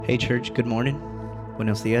Hey church, good morning.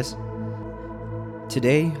 Buenos dias.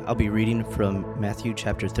 Today I'll be reading from Matthew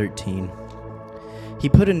chapter 13. He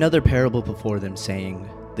put another parable before them, saying,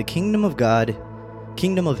 "The kingdom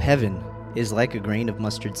of heaven, is like a grain of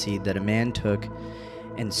mustard seed that a man took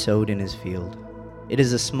and sowed in his field. It is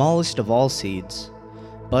the smallest of all seeds,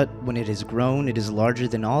 but when it is grown, it is larger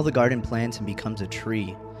than all the garden plants and becomes a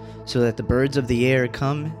tree, so that the birds of the air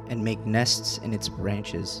come and make nests in its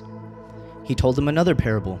branches." He told them another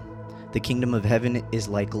parable. The kingdom of heaven is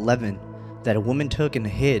like leaven that a woman took and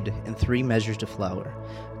hid in 3 measures of flour,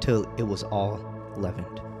 till it was all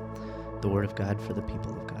leavened. The word of God for the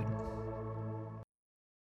people of God.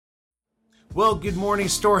 Well, good morning,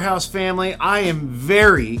 Storehouse family. I am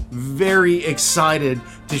very, very excited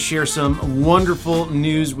to share some wonderful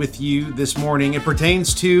news with you this morning. It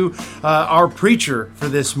pertains to our preacher for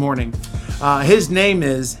this morning. His name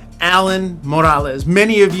is Alan Morales.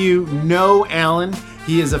 Many of you know Alan.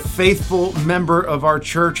 He is a faithful member of our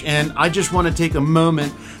church, and I just want to take a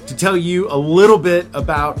moment to tell you a little bit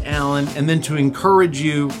about Alan and then to encourage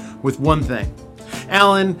you with one thing.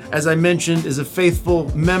 Alan, as I mentioned, is a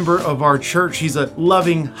faithful member of our church. He's a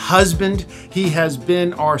loving husband. He has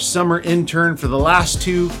been our summer intern for the last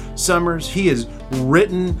 2 summers. He has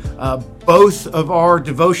written both of our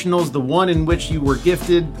devotionals, the one in which you were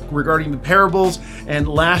gifted regarding the parables, and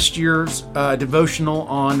last year's devotional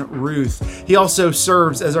on Ruth. He also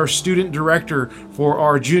serves as our student director for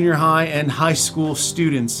our junior high and high school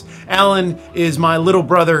students. Alan is my little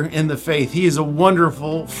brother in the faith. He is a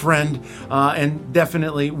wonderful friend and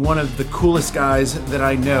definitely one of the coolest guys that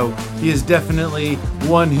I know. He is definitely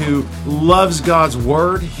one who loves God's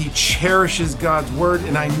word. He cherishes God's word,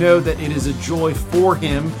 and I know that it is a joy for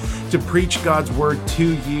him to preach God's word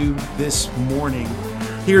to you this morning.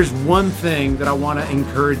 Here's one thing that I want to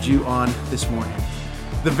encourage you on this morning.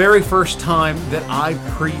 The very first time that I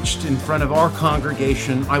preached in front of our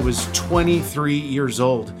congregation, I was 23 years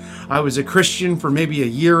old. I was a Christian for maybe a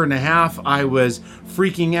year and a half. I was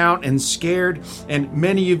freaking out and scared, and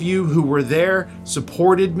many of you who were there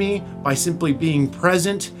supported me by simply being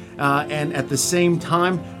present and at the same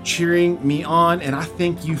time cheering me on, and I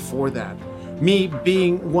thank you for that. Me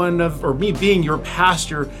being your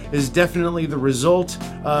pastor is definitely the result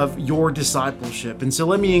of your discipleship. And so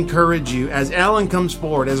let me encourage you, as Alan comes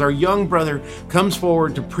forward, as our young brother comes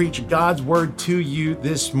forward to preach God's word to you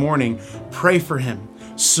this morning, pray for him,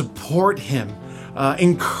 support him,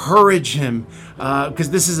 encourage him,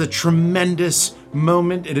 because this is a tremendous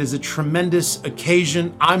moment. It is a tremendous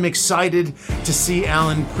occasion. I'm excited to see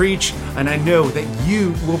Alan preach, and I know that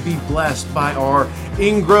you will be blessed by our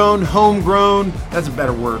homegrown, that's a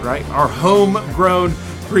better word, right? Our homegrown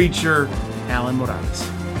preacher, Alan Morales.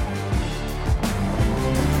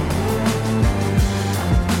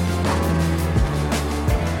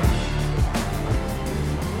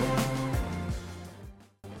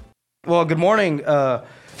 Well, good morning.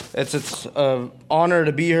 It's an honor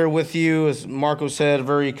to be here with you. As Marco said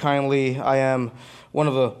very kindly, I am one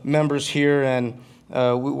of the members here, and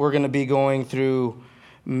we're going to be going through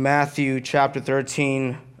Matthew chapter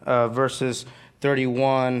 13, verses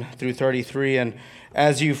 31 through 33. And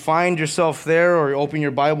as you find yourself there or open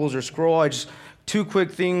your Bibles or scroll, 2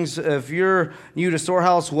 quick things. If you're new to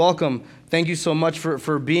Storehouse, welcome. Thank you so much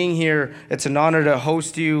for being here. It's an honor to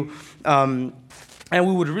host you. And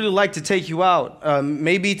we would really like to take you out,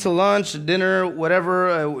 maybe to lunch, dinner,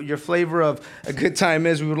 whatever your flavor of a good time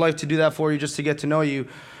is. We would like to do that for you just to get to know you.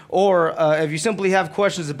 Or if you simply have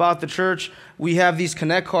questions about the church, we have these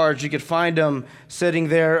Connect cards. You could find them sitting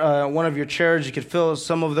there, one of your chairs. You could fill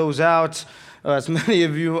some of those out, as many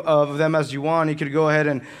of them as you want. You could go ahead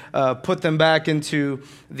and put them back into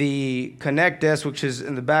the Connect desk, which is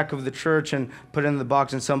in the back of the church, and put it in the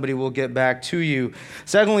box, and somebody will get back to you.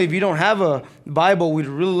 Secondly, if you don't have a Bible, we'd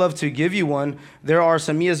really love to give you one. There are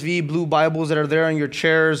some ESV blue Bibles that are there in your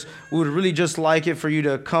chairs. We would really just like it for you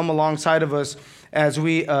to come alongside of us as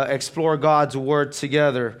we explore God's word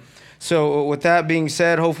together. So with that being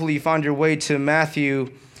said, hopefully you found your way to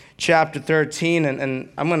Matthew chapter 13, and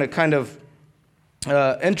I'm going to kind of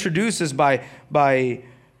introduce this by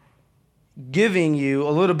giving you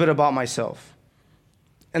a little bit about myself.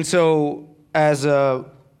 And so, as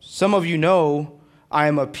some of you know, I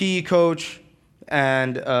am a PE coach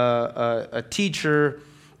and a teacher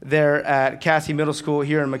there at Cassie Middle School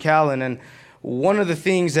here in McAllen. And one of the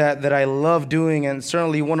things that I love doing, and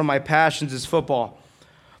certainly one of my passions, is football.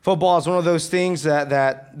 Football is one of those things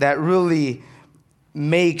that really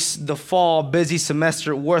makes the fall busy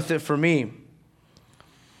semester worth it for me.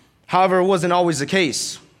 However, it wasn't always the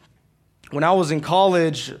case. When I was in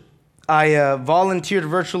college, I volunteered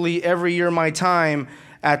virtually every year of my time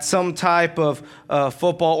at some type of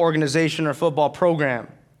football organization or football program.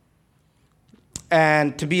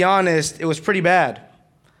 And to be honest, it was pretty bad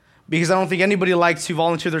because I don't think anybody likes to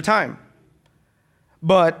volunteer their time.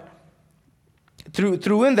 But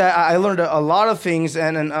through in that, I learned a lot of things,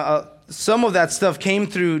 and some of that stuff came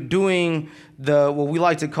through doing what we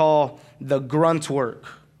like to call the grunt work,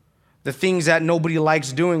 the things that nobody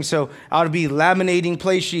likes doing. So I would be laminating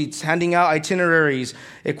play sheets, handing out itineraries,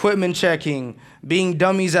 equipment checking, being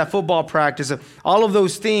dummies at football practice. All of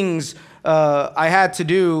those things I had to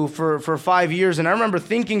do for 5 years. And I remember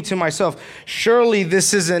thinking to myself, surely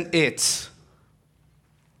this isn't it.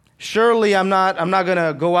 Surely I'm not going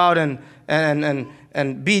to go out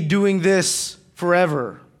and be doing this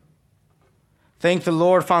forever. Thank the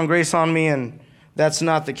Lord, found grace on me, and that's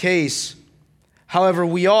not the case. However,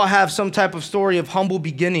 we all have some type of story of humble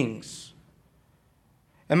beginnings.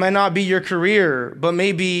 It might not be your career, but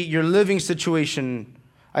maybe your living situation.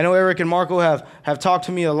 I know Eric and Marco have talked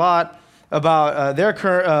to me a lot about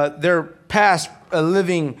their past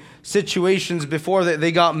living situations before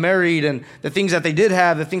they got married, and the things that they did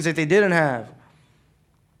have, the things that they didn't have.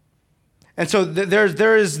 And so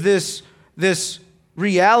there is this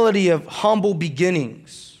reality of humble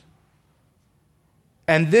beginnings.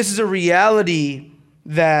 And this is a reality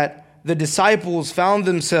that the disciples found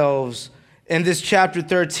themselves in this chapter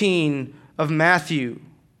 13 of Matthew.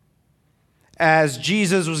 As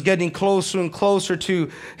Jesus was getting closer and closer to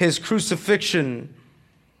his crucifixion,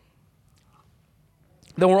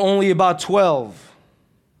 there were only about 12.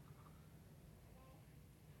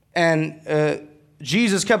 And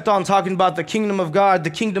Jesus kept on talking about the kingdom of God, the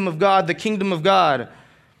kingdom of God, the kingdom of God.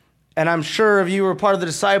 And I'm sure if you were part of the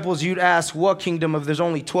disciples, you'd ask, what kingdom if there's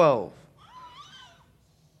only 12?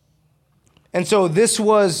 And so this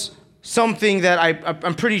was something that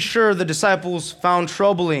I'm pretty sure the disciples found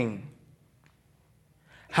troubling.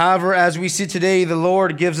 However, as we see today, the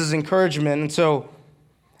Lord gives us encouragement. And so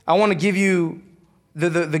I want to give you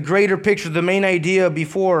the greater picture, the main idea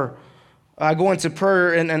before I go into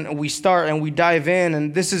prayer and we start and we dive in.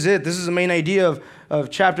 And this is it. This is the main idea of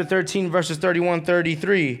chapter 13, verses 31,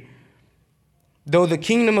 33. Though the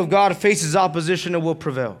kingdom of God faces opposition, it will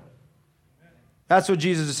prevail. That's what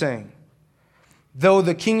Jesus is saying. Though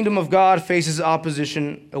the kingdom of God faces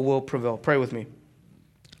opposition, it will prevail. Pray with me.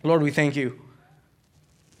 Lord, we thank you.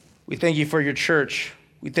 We thank you for your church.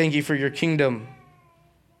 We thank you for your kingdom.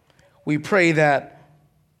 We pray that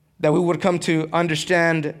we would come to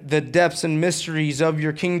understand the depths and mysteries of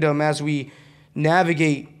your kingdom as we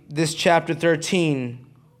navigate this chapter 13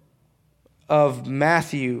 of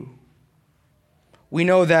Matthew. We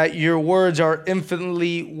know that your words are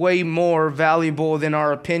infinitely way more valuable than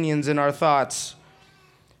our opinions and our thoughts.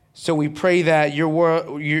 So we pray that your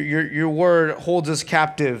word holds us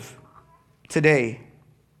captive today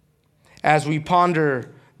as we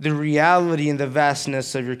ponder the reality and the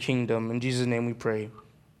vastness of your kingdom. In Jesus' name we pray.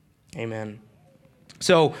 Amen.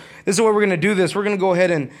 So this is what we're going to do this. We're going to go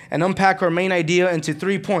ahead and unpack our main idea into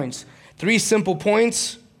 3 points. 3 simple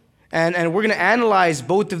points. And we're going to analyze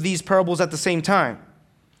both of these parables at the same time.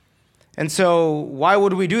 And so why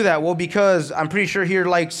would we do that? Well, because I'm pretty sure here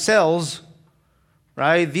like cells,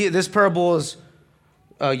 right? This parable is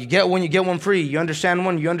you get one free. You understand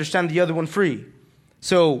one, you understand the other one free.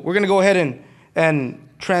 So we're going to go ahead and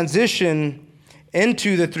transition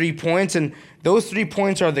into the 3 points. And those 3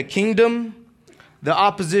 points are the kingdom, the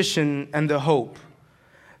opposition, and the hope.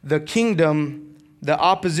 The kingdom, the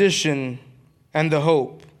opposition, and the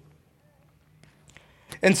hope.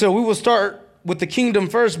 And so we will start with the kingdom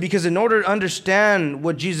first, because in order to understand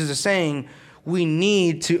what Jesus is saying, we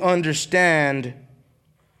need to understand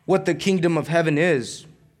what the kingdom of heaven is.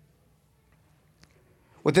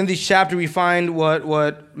 Within this chapter, we find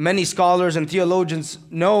what many scholars and theologians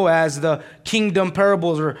know as the kingdom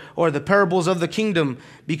parables or the parables of the kingdom,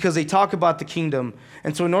 because they talk about the kingdom.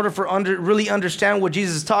 And so in order for really understand what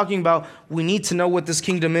Jesus is talking about, we need to know what this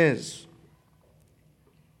kingdom is.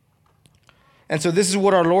 And so this is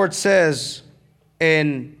what our Lord says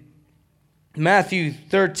in Matthew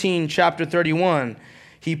 13, chapter 31.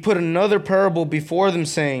 He put another parable before them,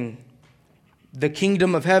 saying, the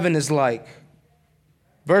kingdom of heaven is like.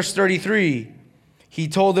 Verse 33, he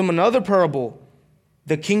told them another parable.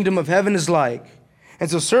 The kingdom of heaven is like. And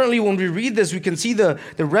so certainly when we read this, we can see the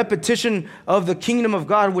repetition of the kingdom of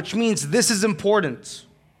God, which means this is important.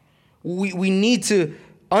 We need to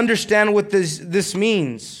understand what this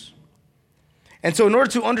means. And so in order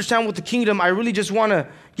to understand what the kingdom, I really just want to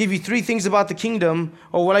give you 3 things about the kingdom,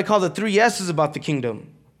 or what I call the 3 S's about the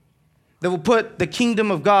kingdom, that will put the kingdom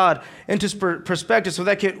of God into perspective so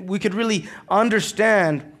that we could really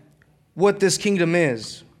understand what this kingdom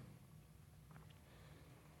is.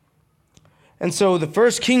 And so the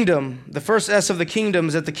first kingdom, the first S of the kingdom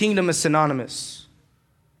is that the kingdom is synonymous.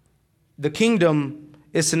 The kingdom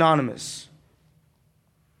is synonymous.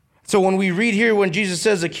 So when we read here, when Jesus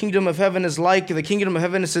says the kingdom of heaven is like, the kingdom of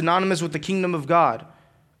heaven is synonymous with the kingdom of God.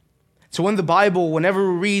 So in the Bible,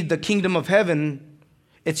 whenever we read the kingdom of heaven,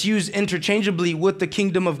 it's used interchangeably with the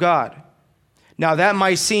kingdom of God. Now that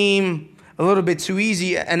might seem a little bit too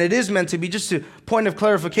easy, and it is meant to be, just a point of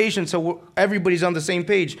clarification so everybody's on the same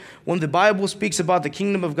page. When the Bible speaks about the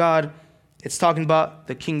kingdom of God, it's talking about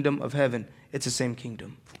the kingdom of heaven. It's the same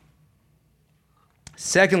kingdom.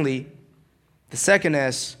 Secondly, the second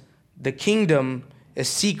S, the kingdom is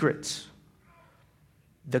secret.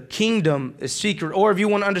 The kingdom is secret. Or if you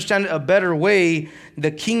want to understand it a better way, the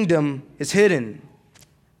kingdom is hidden.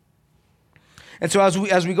 And so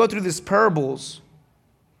as we go through these parables,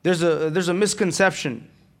 there's a misconception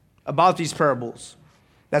about these parables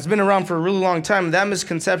that's been around for a really long time. And that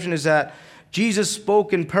misconception is that Jesus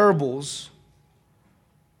spoke in parables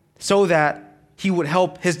so that he would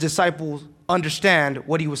help his disciples understand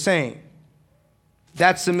what he was saying.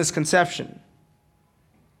 That's the misconception.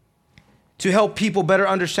 To help people better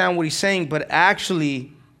understand what he's saying, but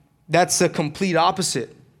actually, that's the complete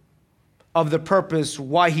opposite of the purpose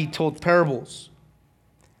why he told parables.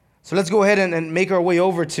 So let's go ahead and make our way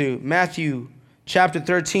over to Matthew chapter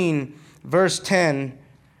 13, verse 10,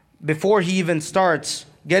 before he even starts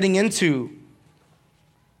getting into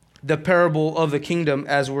the parable of the kingdom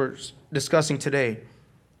as we're discussing today.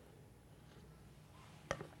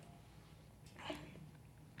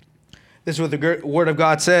 This is what the Word of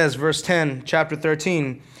God says, verse 10, chapter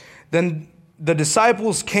 13. Then the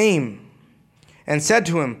disciples came and said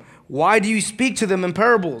to him, "Why do you speak to them in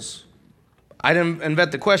parables?" I didn't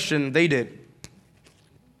invent the question, they did.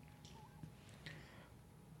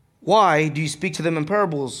 "Why do you speak to them in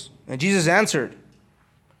parables?" And Jesus answered,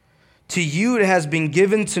 "To you it has been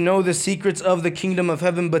given to know the secrets of the kingdom of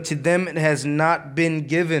heaven, but to them it has not been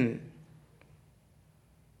given."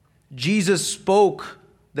 Jesus spoke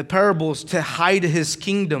the parables to hide his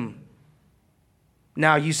kingdom.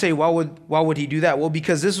 Now you say, why would he do that? Well,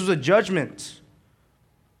 because this was a judgment.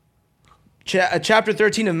 Chapter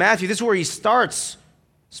 13 of Matthew, this is where he starts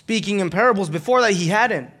speaking in parables. Before that, he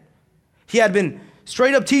hadn't. He had been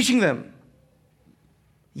straight up teaching them.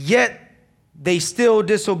 Yet they still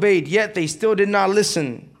disobeyed. Yet they still did not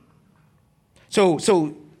listen.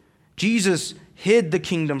 So Jesus hid the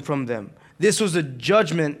kingdom from them. This was a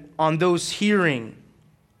judgment on those hearing.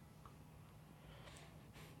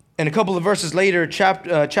 And a couple of verses later,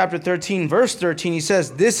 chapter 13, verse 13, he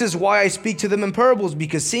says, "This is why I speak to them in parables,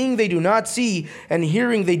 because seeing they do not see, and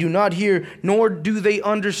hearing they do not hear, nor do they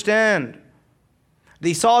understand."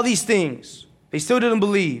 They saw these things. They still didn't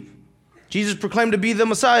believe. Jesus proclaimed to be the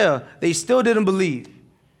Messiah. They still didn't believe.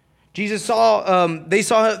 They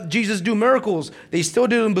saw Jesus do miracles. They still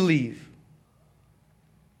didn't believe.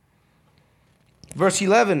 Verse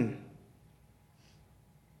 11.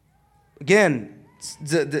 Again,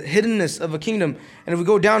 the hiddenness of a kingdom. And if we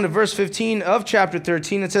go down to verse 15 of chapter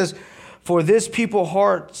 13, it says, "For this people's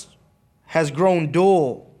heart has grown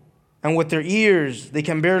dull, and with their ears they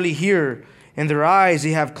can barely hear, and their eyes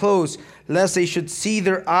they have closed, lest they should see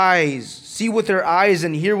with their eyes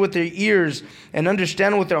and hear with their ears, and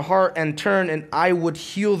understand with their heart and turn, and I would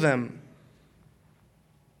heal them."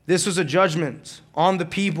 This was a judgment on the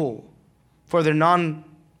people for their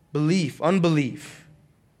unbelief.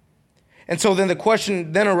 And so then the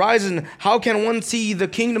question then arises, how can one see the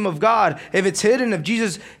kingdom of God if it's hidden, if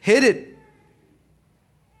Jesus hid it?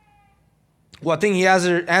 Well, I think he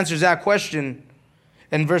answers that question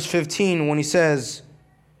in verse 15 when he says,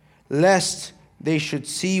 "Lest they should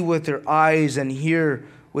see with their eyes and hear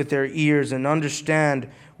with their ears and understand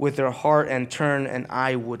with their heart and turn, and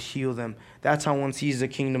I would heal them." That's how one sees the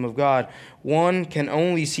kingdom of God. One can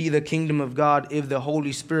only see the kingdom of God if the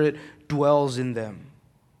Holy Spirit dwells in them.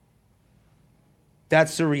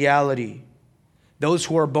 That's the reality. Those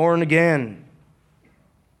who are born again.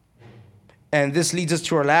 And this leads us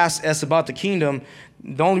to our last S about the kingdom.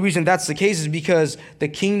 The only reason that's the case is because the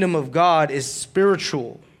kingdom of God is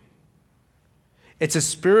spiritual. It's a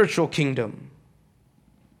spiritual kingdom.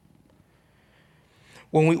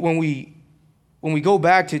 When we go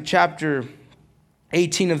back to chapter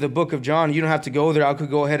 18 of the book of John, you don't have to go there. I could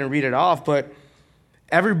go ahead and read it off, but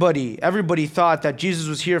everybody thought that Jesus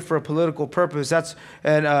was here for a political purpose.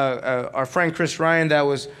 And our friend Chris Ryan, that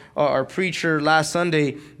was our preacher last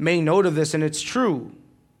Sunday, made note of this, and it's true.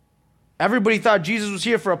 Everybody thought Jesus was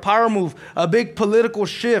here for a power move, a big political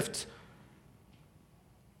shift.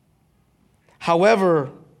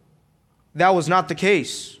 However, that was not the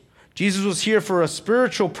case. Jesus was here for a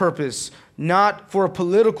spiritual purpose, not for a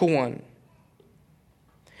political one.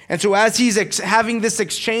 And so as he's having this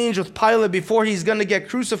exchange with Pilate before he's going to get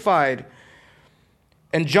crucified,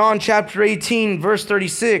 in John chapter 18, verse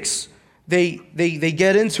 36, they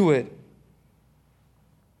get into it.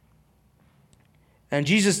 And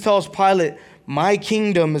Jesus tells Pilate, my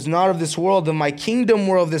kingdom is not of this world. If my kingdom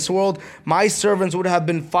were of this world, my servants would have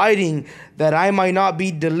been fighting that I might not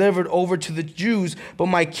be delivered over to the Jews. But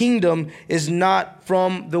my kingdom is not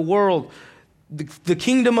from the world. The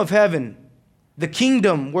kingdom of heaven, the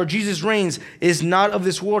kingdom where Jesus reigns, is not of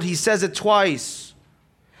this world. He says it twice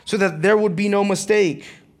so that there would be no mistake.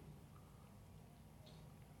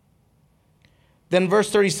 Then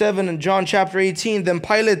verse 37 in John chapter 18, then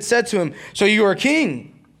Pilate said to him, so you are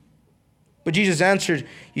king? But Jesus answered,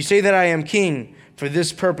 you say that I am king. For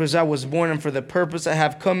this purpose I was born, and for the purpose I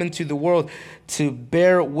have come into the world, to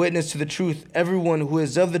bear witness to the truth. Everyone who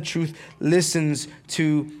is of the truth listens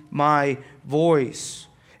to my voice.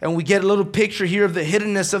 And we get a little picture here of the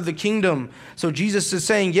hiddenness of the kingdom. So Jesus is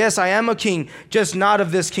saying, yes, I am a king, just not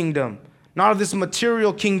of this kingdom, not of this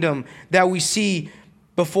material kingdom that we see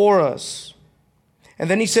before us. And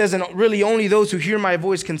then he says, and really only those who hear my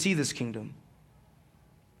voice can see this kingdom.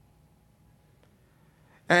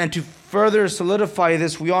 And to further solidify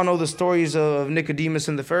this, we all know the stories of Nicodemus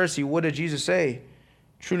and the Pharisee. What did Jesus say?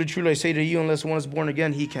 Truly, truly, I say to you, unless one is born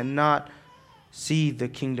again, he cannot see the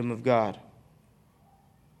kingdom of God.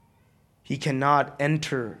 He cannot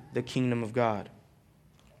enter the kingdom of God.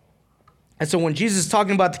 And so when Jesus is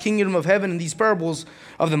talking about the kingdom of heaven in these parables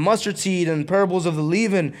of the mustard seed and parables of the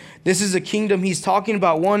leaven, this is a kingdom he's talking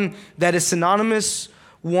about, one that is synonymous,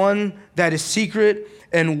 one that is secret,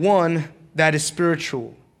 and one that is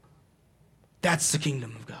spiritual. That's the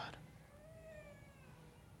kingdom of God.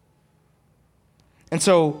 And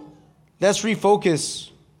so let's refocus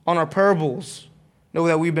on our parables. Know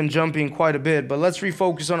that we've been jumping quite a bit, but let's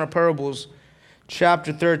refocus on our parables.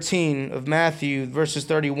 Chapter 13 of Matthew, verses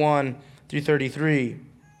 31 through 33.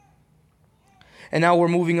 And now we're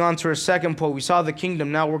moving on to our second point. We saw the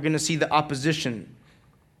kingdom. Now we're going to see the opposition.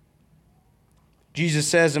 Jesus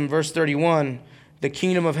says in verse 31, the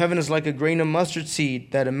kingdom of heaven is like a grain of mustard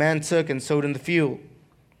seed that a man took and sowed in the field.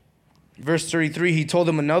 Verse 33, he told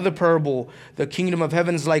them another parable. The kingdom of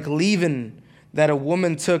heaven is like leaven that a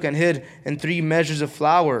woman took and hid in 3 measures of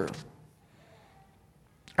flour.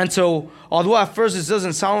 And so, although at first this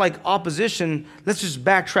doesn't sound like opposition, let's just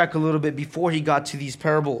backtrack a little bit before he got to these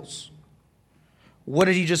parables. What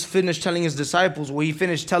did he just finish telling his disciples? Well, he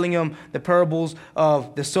finished telling them the parables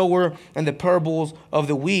of the sower and the parables of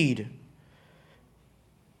the weed.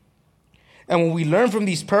 And what we learn from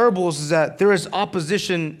these parables is that there is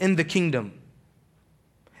opposition in the kingdom.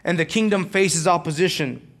 And the kingdom faces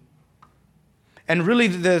opposition. And really,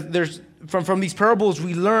 from these parables,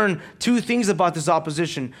 we learn 2 things about this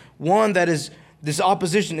opposition. One, that is, this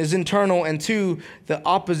opposition is internal. And 2, the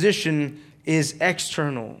opposition is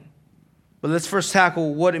external. But let's first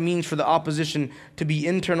tackle what it means for the opposition to be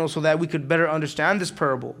internal so that we could better understand this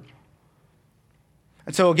parable.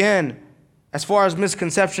 And so again, as far as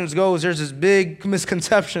misconceptions goes, there's this big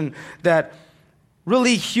misconception that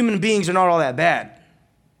really human beings are not all that bad.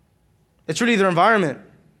 It's really their environment.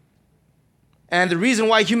 And the reason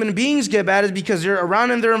why human beings get bad is because they're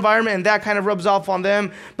around in their environment and that kind of rubs off on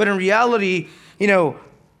them. But in reality,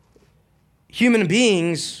 human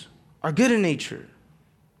beings are good in nature.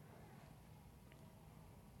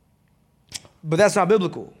 But that's not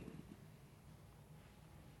biblical.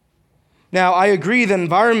 Now, I agree the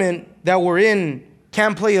environment that we're in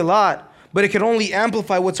can play a lot, but it can only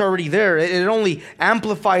amplify what's already there. It only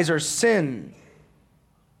amplifies our sin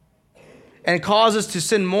and causes us to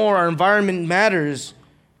sin more. Our environment matters,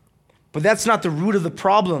 but that's not the root of the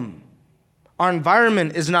problem. Our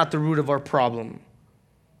environment is not the root of our problem.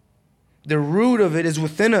 The root of it is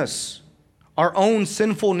within us, our own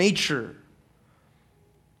sinful nature.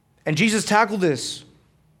 And Jesus tackled this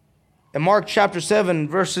in Mark chapter 7,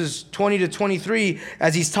 verses 20 to 23,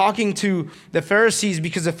 as he's talking to the Pharisees,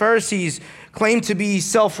 because the Pharisees claimed to be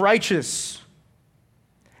self-righteous.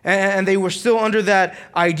 And they were still under that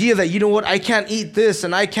idea that, I can't eat this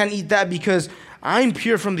and I can't eat that because I'm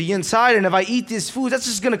pure from the inside. And if I eat this food, that's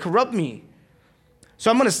just going to corrupt me.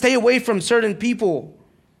 So I'm going to stay away from certain people.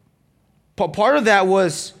 Part of that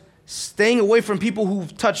was staying away from people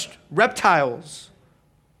who've touched reptiles.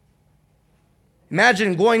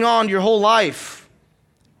 Imagine going on your whole life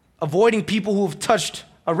avoiding people who have touched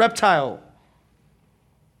a reptile.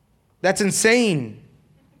 That's insane.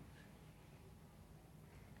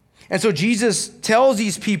 And so Jesus tells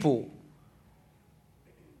these people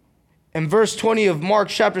In verse 20 of Mark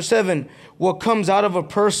chapter 7, what comes out of a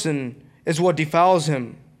person is what defiles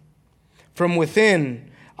him. From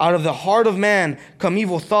within, out of the heart of man, come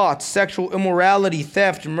evil thoughts, sexual immorality,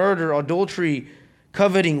 theft, murder, adultery,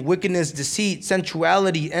 coveting, wickedness, deceit,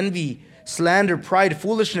 sensuality, envy, slander, pride,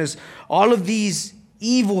 foolishness. All of these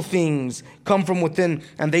evil things come from within,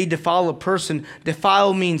 and they defile a person.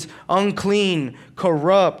 Defile means unclean,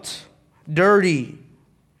 corrupt, dirty.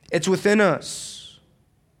 It's within us.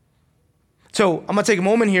 So I'm going to take a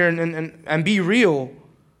moment here and be real,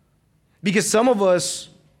 because some of us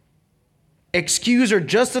excuse or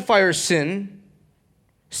justify our sin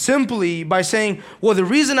simply by saying, well, the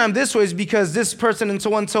reason I'm this way is because this person and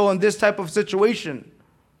so in this type of situation.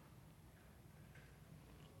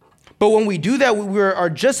 But when we do that, we are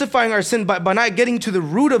justifying our sin by not getting to the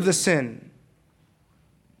root of the sin.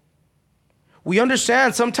 We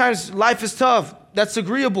understand sometimes life is tough. That's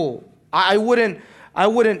agreeable. I wouldn't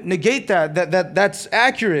negate that. That's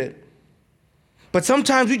accurate. But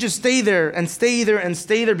sometimes we just stay there and stay there and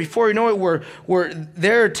stay there. Before you know it, we're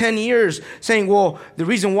there 10 years saying, well, the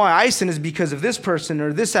reason why I sin is because of this person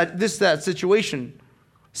or that situation.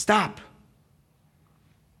 Stop.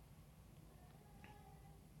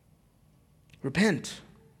 Repent.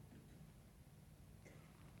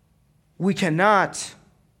 We cannot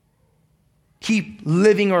keep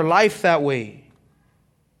living our life that way,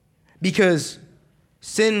 because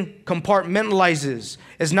sin compartmentalizes.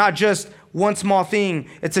 It's not just one small thing.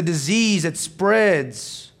 It's a disease. It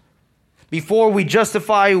spreads. Before we know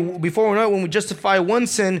it, when we justify one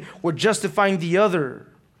sin, we're justifying the other.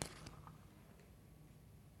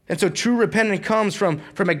 And so true repentance comes from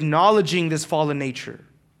acknowledging this fallen nature.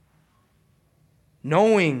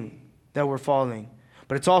 Knowing that we're falling.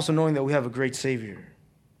 But it's also knowing that we have a great Savior.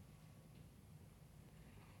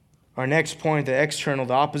 Our next point,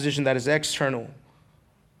 the opposition that is external.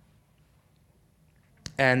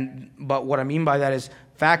 But what I mean by that is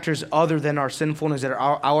factors other than our sinfulness that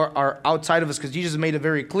are outside of us, because Jesus made it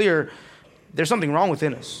very clear there's something wrong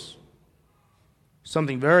within us.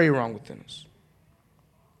 Something very wrong within us.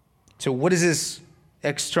 So what is this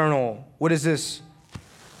external? What is this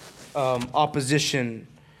opposition?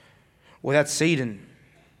 Well, that's Satan.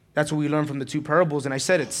 That's what we learned from the two parables, and I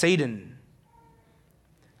said it's Satan.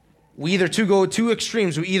 We either go two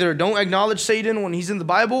extremes. We either don't acknowledge Satan when he's in the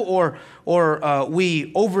Bible, or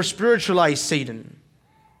we over-spiritualize Satan.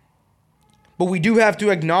 But we do have to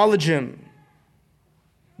acknowledge him,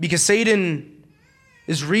 because Satan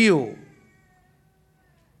is real.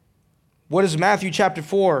 What does Matthew chapter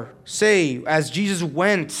 4 say? As Jesus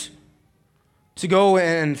went to go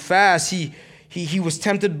and fast, he was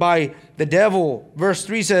tempted by the devil. Verse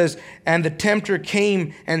 3 says, and the tempter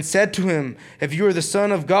came and said to him, if you are the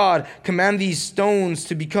Son of God, command these stones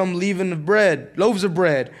to become loaves of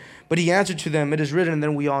bread. But he answered to them, it is written. And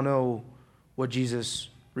then we all know what Jesus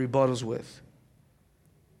rebuttals with.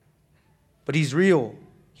 But he's real.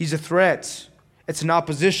 He's a threat. It's an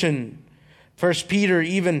opposition. 1 Peter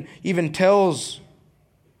even tells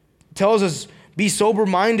us, be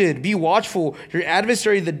sober-minded, be watchful. Your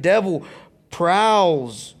adversary, the devil,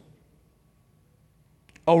 prowls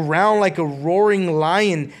around like a roaring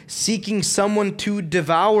lion, seeking someone to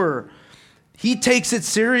devour. He takes it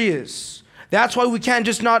serious. That's why we can't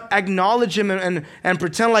just not acknowledge him and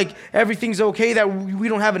pretend like everything's okay, that we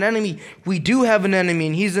don't have an enemy. We do have an enemy,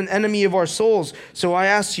 and he's an enemy of our souls. So I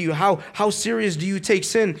ask you, how serious do you take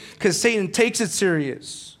sin? Because Satan takes it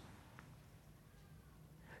serious.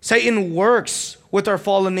 Satan works with our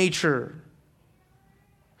fallen nature.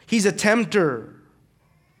 He's a tempter.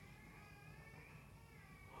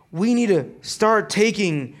 We need to start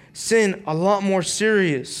taking sin a lot more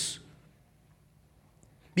serious,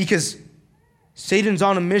 because Satan's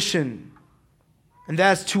on a mission, and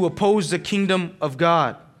that's to oppose the kingdom of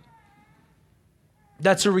God.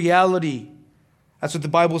 That's a reality. That's what the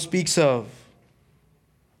Bible speaks of.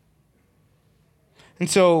 And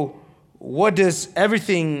so, what does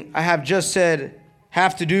everything I have just said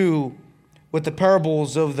have to do with the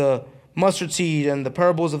parables of the mustard seed and the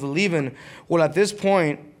parables of the leaven? Well, at this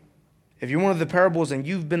point, if you're one of the parables and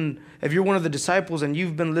if you're one of the disciples and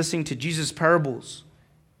you've been listening to Jesus' parables,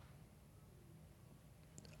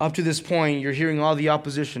 up to this point, you're hearing all the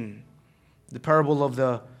opposition. The parable of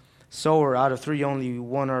the sower, out of 3, only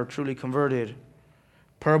 1 are truly converted.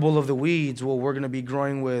 Parable of the weeds, well, we're going to be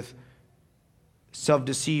growing with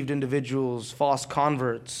self-deceived individuals, false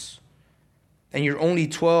converts. And you're only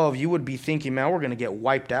 12, you would be thinking, man, we're going to get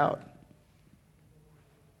wiped out.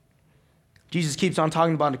 Jesus keeps on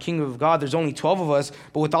talking about the kingdom of God. There's only 12 of us,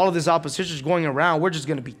 but with all of this opposition going around, we're just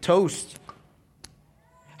going to be toast.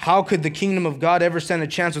 How could the kingdom of God ever stand a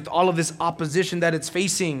chance with all of this opposition that it's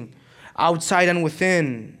facing outside and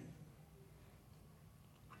within?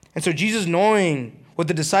 And so Jesus, knowing what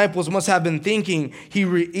the disciples must have been thinking, he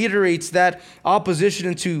reiterates that opposition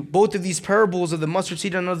into both of these parables of the mustard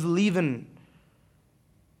seed and of the leaven.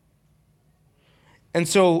 And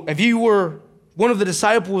so if you were one of the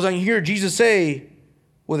disciples and you hear Jesus say,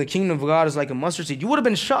 well, the kingdom of God is like a mustard seed, you would have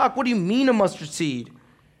been shocked. What do you mean a mustard seed?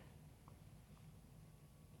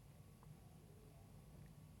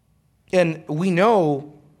 And we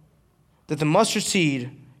know that the mustard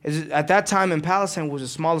seed is, at that time in Palestine, was the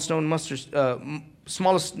smallest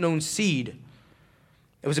known seed.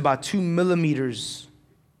 It was about 2 millimeters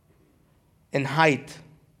in height.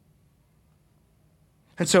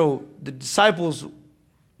 And so the disciples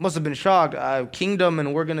must have been shocked. Kingdom,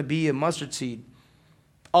 and we're going to be a mustard seed.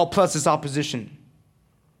 All plus this opposition.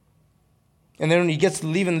 And then when he gets to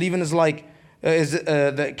leaven is like,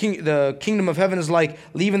 the kingdom of heaven is like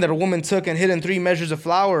leaven that a woman took and hid in 3 measures of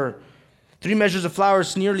flour. 3 measures of flour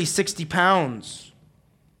is nearly 60 pounds.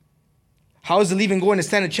 How is the leaven going to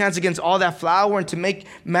stand a chance against all that flour? And to make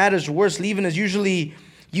matters worse, leaven is usually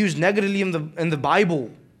used negatively in the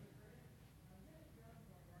Bible.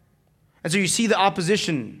 And so you see the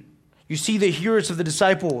opposition. You see the hearers of the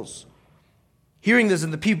disciples hearing this,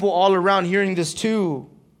 and the people all around hearing this too.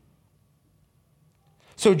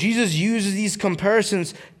 So Jesus uses these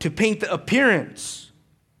comparisons to paint the appearance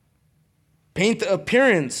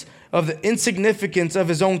of the insignificance of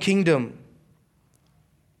his own kingdom.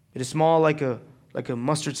 It is small like a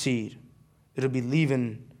mustard seed. It'll be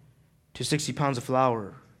leaven to 60 pounds of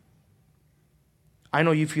flour. I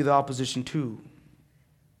know you feel the opposition too,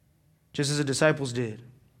 just as the disciples did.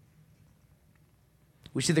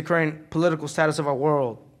 We see the current political status of our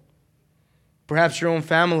world. Perhaps your own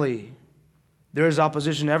family. There is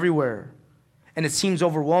opposition everywhere, and it seems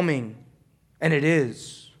overwhelming, and it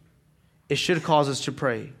is. It should cause us to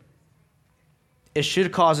pray. It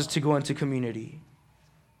should cause us to go into community.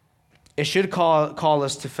 It should call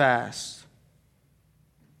us to fast.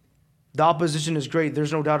 The opposition is great.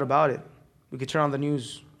 There's no doubt about it. We could turn on the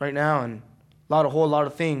news right now, and a whole lot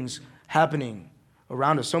of things happening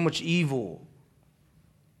around us. So much evil.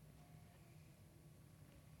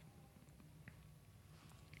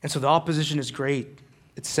 And so the opposition is great.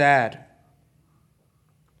 It's sad.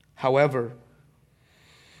 However,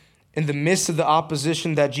 in the midst of the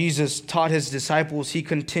opposition that Jesus taught his disciples, he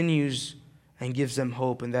continues and gives them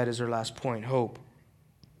hope. And that is our last point, hope.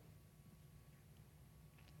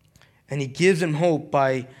 And he gives them hope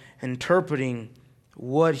by interpreting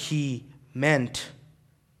what he meant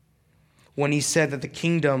when he said that the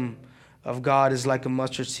kingdom of God is like a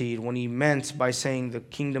mustard seed, when he meant by saying the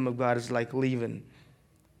kingdom of God is like leaven.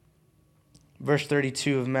 Verse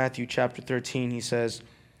 32 of Matthew chapter 13, he says,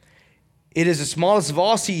 it is the smallest of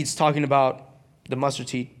all seeds, talking about the mustard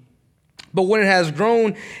seed. But when it has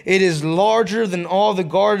grown, it is larger than all the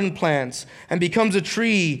garden plants and becomes a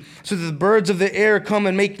tree, so that the birds of the air come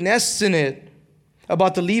and make nests in it.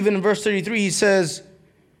 About the leaven in verse 33, he says,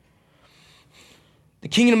 the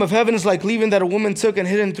kingdom of heaven is like leaven that a woman took and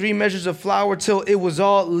hid in 3 measures of flour till it was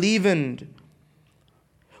all leavened.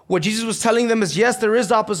 What Jesus was telling them is, yes, there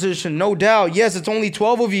is opposition, no doubt. Yes, it's only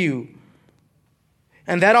 12 of you.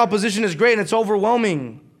 And that opposition is great and it's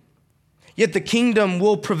overwhelming. Yet the kingdom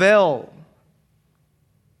will prevail.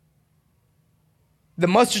 The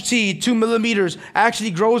mustard seed, 2 millimeters,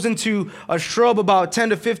 actually grows into a shrub about 10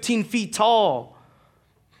 to 15 feet tall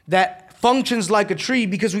that functions like a tree,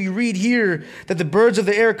 because we read here that the birds of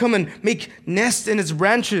the air come and make nests in its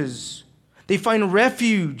branches. They find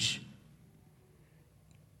refuge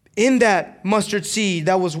in that mustard seed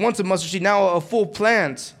that was once a mustard seed, now a full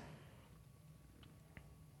plant.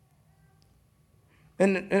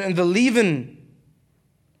 And the leaven,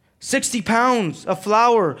 60 pounds of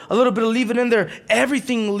flour, a little bit of leaven in there,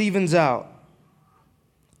 everything leavens out.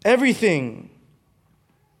 Everything.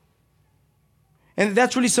 And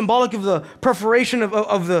that's really symbolic of the preparation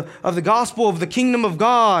of the gospel, of the kingdom of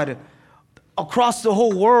God across the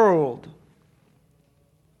whole world.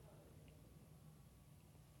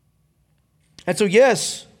 And so,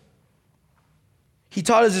 yes, he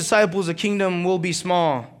taught his disciples the kingdom will be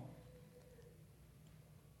small.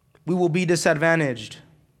 We will be disadvantaged.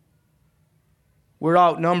 We're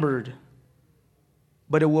outnumbered,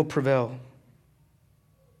 but it will prevail.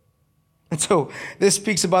 And so, this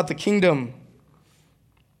speaks about the kingdom.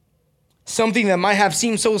 Something that might have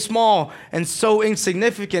seemed so small and so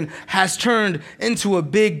insignificant has turned into a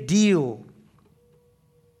big deal.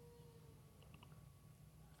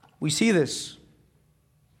 We see this.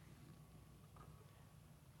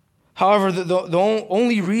 However, the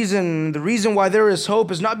only reason why there is hope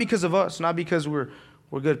is not because of us, not because we're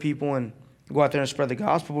good people and go out there and spread the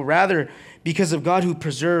gospel, but rather because of God who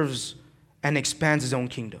preserves and expands his own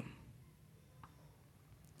kingdom.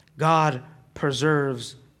 God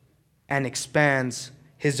preserves and expands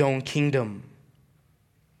his own kingdom.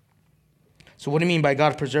 So what do you mean by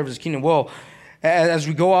God preserves his kingdom? Well, as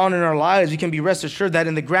we go on in our lives, we can be rest assured that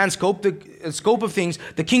in the grand scope of things,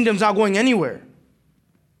 the kingdom's not going anywhere.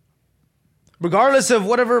 Regardless of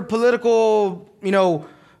whatever political,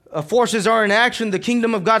 forces are in action, the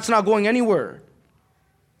kingdom of God's not going anywhere.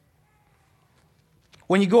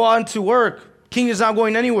 When you go out to work, kingdom's not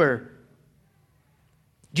going anywhere.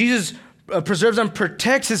 Jesus preserves and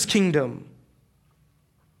protects his kingdom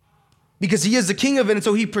because he is the king of it, and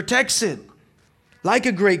so he protects it. Like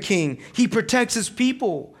a great king, he protects his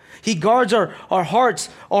people. He guards our hearts,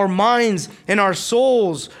 our minds, and our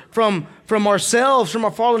souls from ourselves, from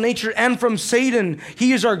our fallen nature, and from Satan.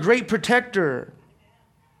 He is our great protector.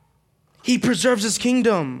 He preserves his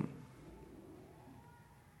kingdom.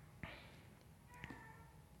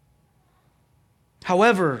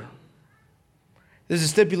 However, there's a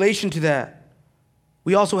stipulation to that.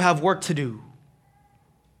 We also have work to do.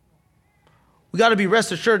 We got to be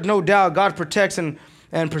rest assured, no doubt, God protects and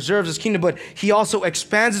preserves his kingdom, but he also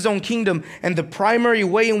expands his own kingdom. And the primary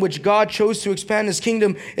way in which God chose to expand his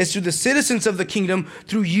kingdom is through the citizens of the kingdom,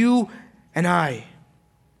 through you and I.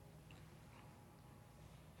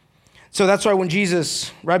 So that's why when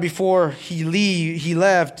Jesus, right before he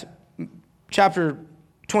left, chapter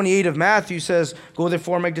 28 of Matthew says, "Go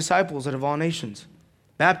therefore make disciples out of all nations,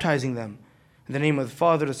 baptizing them in the name of the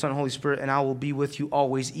Father, the Son, and Holy Spirit, and I will be with you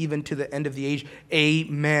always, even to the end of the age.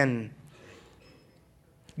 Amen."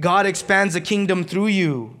 God expands the kingdom through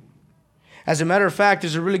you. As a matter of fact,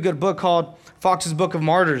 there's a really good book called Fox's Book of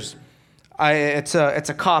Martyrs. It's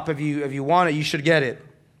a cop. If you want it, you should get it.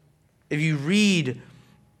 If you read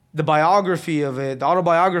the biography of it, the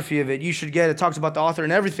autobiography of it, you should get it. It talks about the author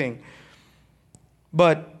and everything.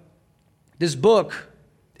 But this book,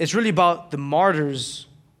 it's really about the martyrs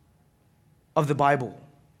of the Bible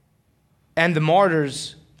and the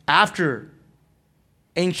martyrs after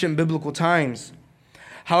ancient biblical times.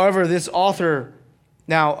 However, this author,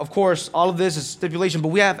 now, of course, all of this is stipulation, but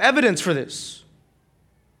we have evidence for this.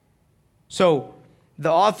 So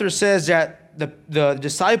the author says that the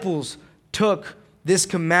disciples took this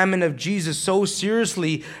commandment of Jesus so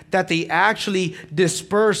seriously that they actually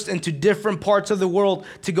dispersed into different parts of the world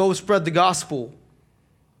to go spread the gospel.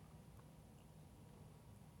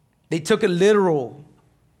 They took it literal.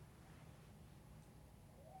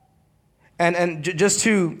 And just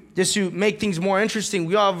to make things more interesting,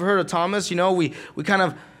 we all have heard of Thomas. We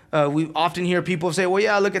often hear people say, "Well,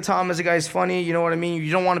 yeah, look at Thomas. The guy's funny." You know what I mean?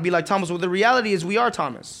 You don't want to be like Thomas. Well, the reality is we are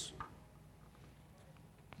Thomas.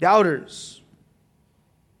 Doubters.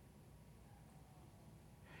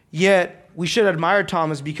 Yet, we should admire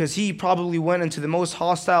Thomas because he probably went into the most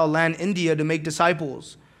hostile land, India, to make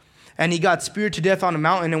disciples. And he got speared to death on a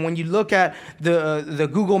mountain. And when you look at the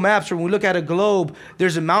Google Maps, or when we look at a globe,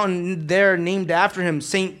 there's a mountain there named after him,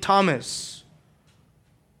 St. Thomas.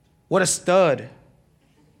 What a stud.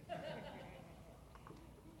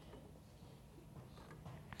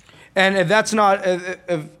 And if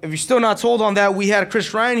you're still not sold on that, we had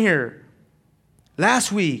Chris Ryan here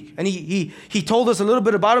last week, and he told us a little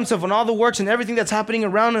bit about himself and all the works and everything that's happening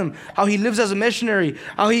around him, how he lives as a missionary,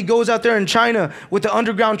 how he goes out there in China with the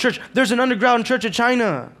underground church. There's an underground church in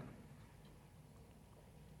China.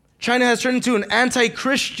 China has turned into an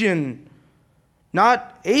anti-Christian,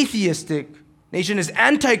 not atheistic nation, is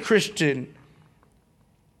anti-Christian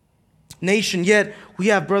nation, yet we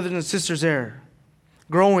have brothers and sisters there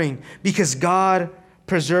growing because God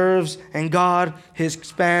preserves and God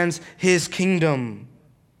expands his kingdom.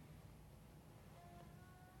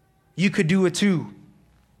 You could do it too.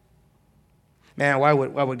 Man, why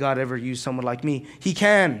would God ever use someone like me? He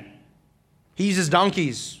can. He uses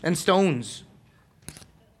donkeys and stones.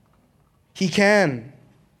 He can.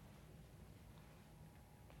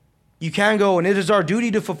 You can go, and it is our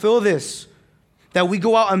duty to fulfill this. That we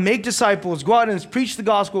go out and make disciples, go out and preach the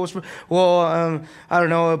gospel. Well, I don't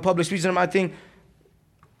know, public speaking, I think.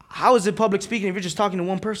 How is it public speaking if you're just talking to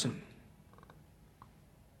one person?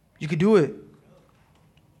 You could do it.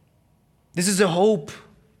 This is a hope.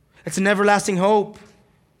 It's an everlasting hope.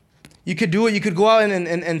 You could do it. You could go out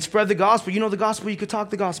and spread the gospel. You know the gospel, you could talk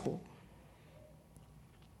the gospel.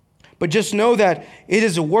 But just know that it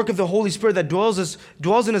is a work of the Holy Spirit that dwells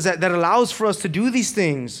in us, that allows for us to do these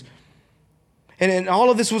things. And all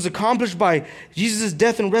of this was accomplished by Jesus'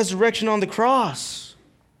 death and resurrection on the cross.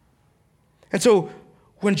 And so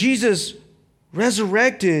When Jesus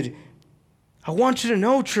resurrected, I want you to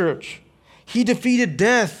know, church, he defeated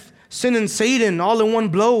death, sin, and Satan all in one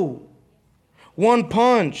blow, one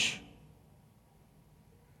punch.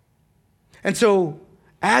 And so,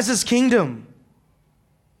 as his kingdom,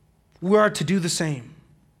 we are to do the same,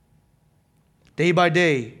 day by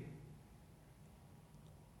day.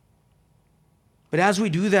 But as we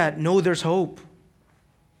do that, know there's hope.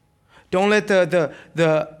 Don't let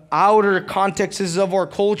the outer contexts of our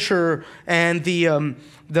culture and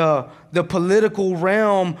the political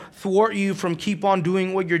realm thwart you from keep on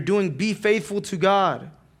doing what you're doing. Be faithful to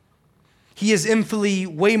God. He is infinitely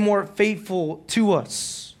way more faithful to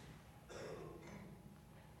us.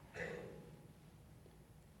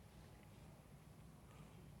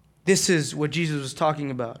 This is what Jesus was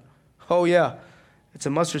talking about. Oh yeah, it's a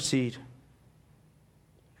mustard seed,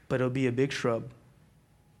 but it'll be a big shrub.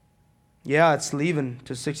 Yeah, it's leaven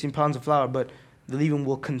to 16 pounds of flour, but the leaven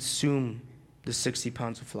will consume the 60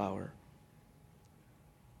 pounds of flour.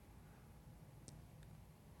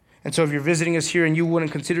 And so if you're visiting us here and you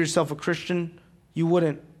wouldn't consider yourself a Christian, you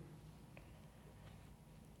wouldn't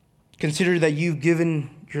consider that you've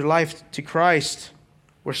given your life to Christ,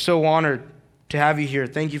 we're so honored to have you here.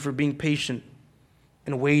 Thank you for being patient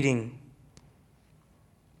and waiting.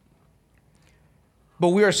 But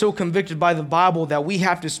we are so convicted by the Bible that we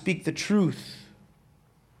have to speak the truth.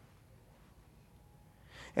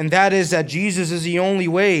 And that is that Jesus is the only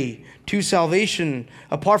way to salvation.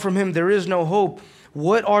 Apart from him, there is no hope.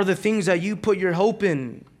 What are the things that you put your hope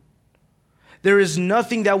in? There is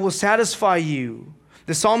nothing that will satisfy you.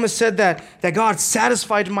 The psalmist said that God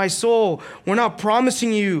satisfied my soul. We're not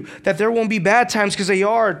promising you that there won't be bad times, because they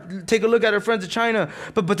are. Take a look at our friends in China.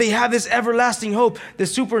 But they have this everlasting hope,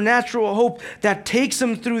 this supernatural hope that takes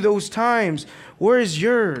them through those times. Where is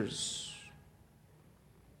yours?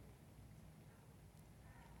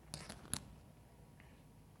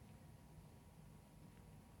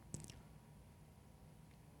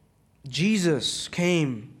 Jesus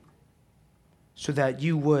came so that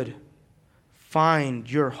you would find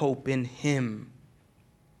your hope in him.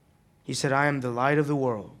 He said, I am the light of the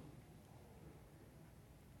world.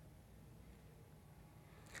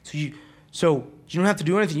 So you don't have to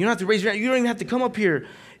do anything. You don't have to raise your hand. You don't even have to come up here.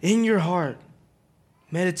 In your heart,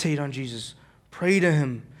 meditate on Jesus. Pray to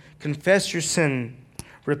him. Confess your sin.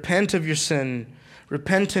 Repent of your sin.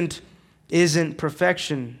 Repentant isn't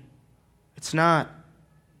perfection. It's not.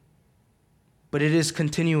 But it is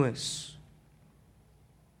continuous.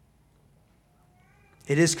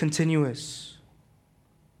 It is continuous.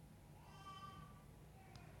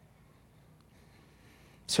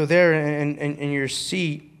 So there in your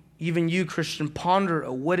seat, even you, Christian,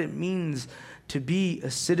 ponder what it means to be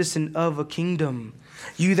a citizen of a kingdom.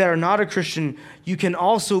 You that are not a Christian, you can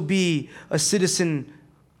also be a citizen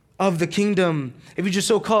of the kingdom if you just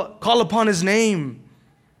so call upon his name,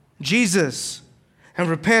 Jesus, and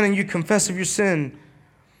repent and you confess of your sin.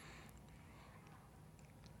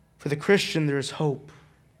 For the Christian, there is hope.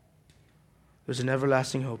 There's an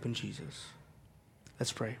everlasting hope in Jesus.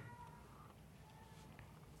 Let's pray.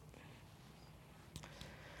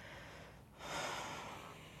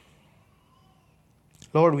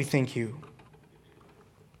 Lord, we thank you.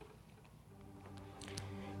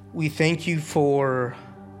 We thank you for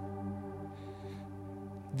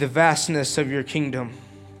the vastness of your kingdom.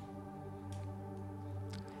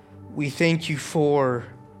 We thank you for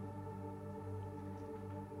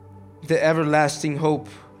the everlasting hope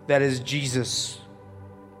that is Jesus.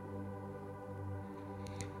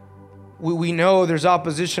 We know there's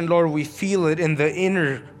opposition, Lord. We feel it in the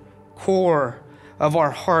inner core of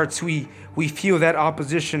our hearts. We feel that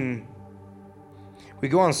opposition. We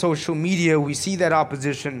go on social media, we see that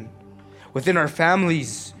opposition. Within our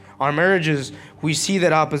families, our marriages, we see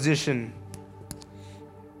that opposition.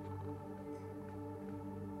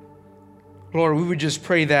 Lord, we would just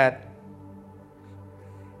pray that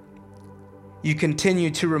you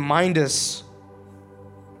continue to remind us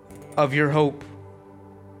of your hope.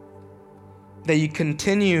 That you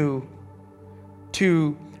continue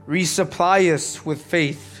to resupply us with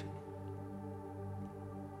faith.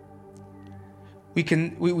 We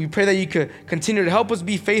pray that you could continue to help us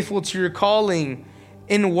be faithful to your calling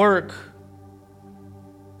in work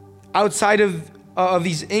outside of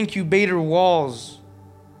these incubator walls.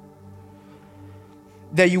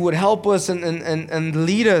 That you would help us and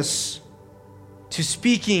lead us to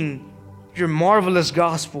speaking your marvelous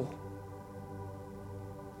gospel.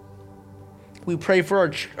 We pray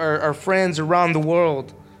for our friends around the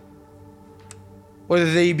world,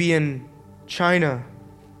 whether they be in China,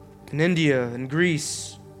 in India, in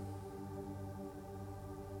Greece.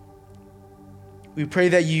 We pray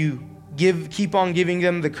that you keep on giving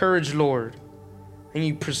them the courage, Lord, and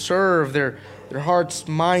you preserve their hearts,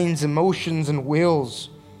 minds, emotions, and wills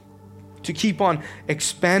to keep on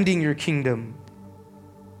expanding your kingdom.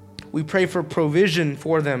 We pray for provision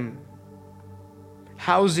for them,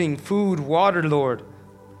 housing, food, water, Lord.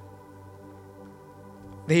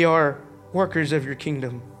 They are workers of your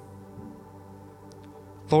kingdom.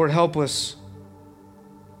 Lord, help us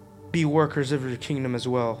be workers of your kingdom as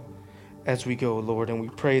well as we go, Lord. And we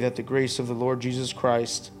pray that the grace of the Lord Jesus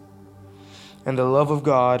Christ and the love of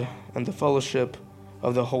God and the fellowship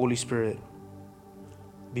of the Holy Spirit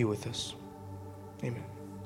be with us. Amen.